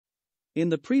In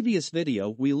the previous video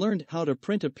we learned how to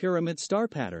print a pyramid star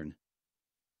pattern.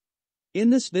 In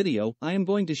this video I am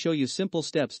going to show you simple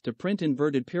steps to print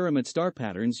inverted pyramid star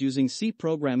patterns using C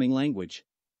programming language.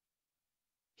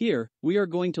 Here, we are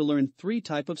going to learn 3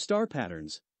 types of star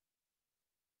patterns.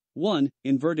 1.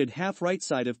 Inverted half right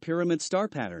side of pyramid star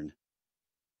pattern.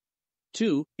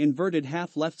 2. Inverted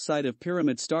half left side of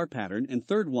pyramid star pattern, and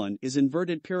third one is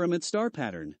inverted pyramid star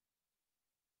pattern.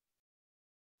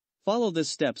 Follow these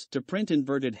steps to print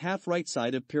inverted half right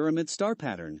side of pyramid star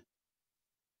pattern.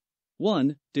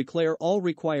 1. Declare all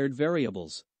required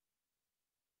variables.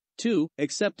 2.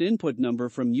 Accept input number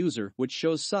from user which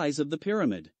shows size of the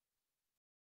pyramid.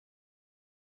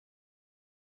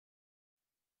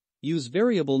 Use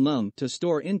variable num to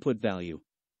store input value.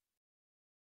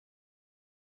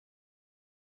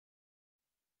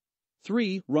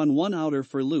 3. Run one outer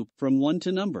for loop from 1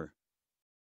 to number.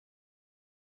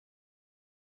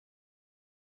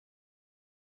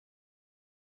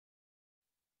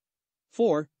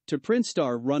 4. To print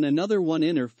star, run another one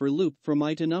inner for loop from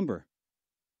I to number.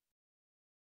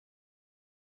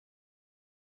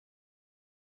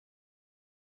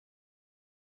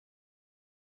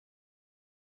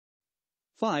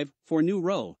 5. For new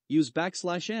row, use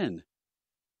 \n.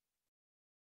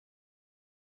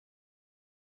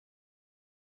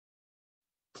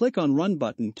 Click on Run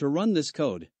button to run this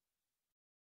code.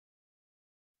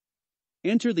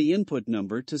 Enter the input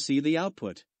number to see the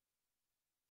output.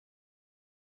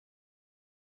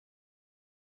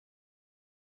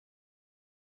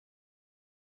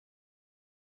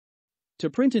 To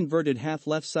print inverted half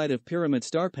left side of pyramid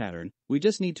star pattern, we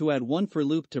just need to add one for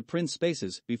loop to print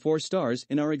spaces before stars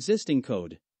in our existing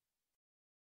code.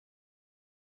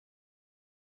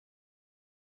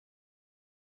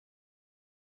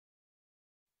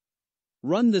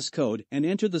 Run this code and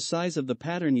enter the size of the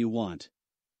pattern you want.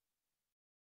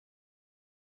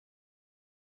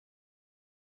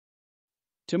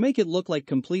 To make it look like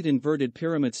complete inverted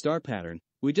pyramid star pattern,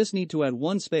 we just need to add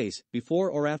one space before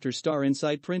or after star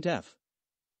inside printf.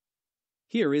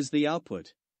 Here is the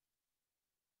output.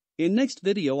 In next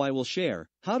video I will share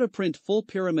how to print full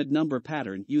pyramid number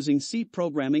pattern using C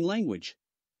programming language.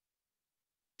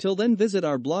 Till then visit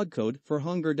our blog code for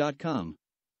hunger.com.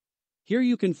 Here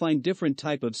you can find different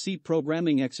type of C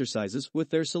programming exercises with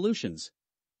their solutions.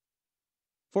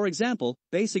 For example,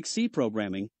 basic C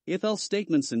programming, if-else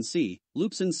statements in C,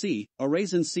 loops in C,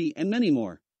 arrays in C, and many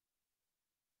more.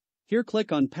 Here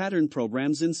click on Pattern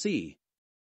Programs in C.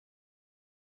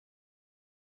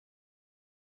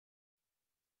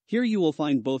 Here you will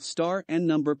find both star and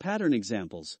number pattern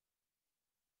examples.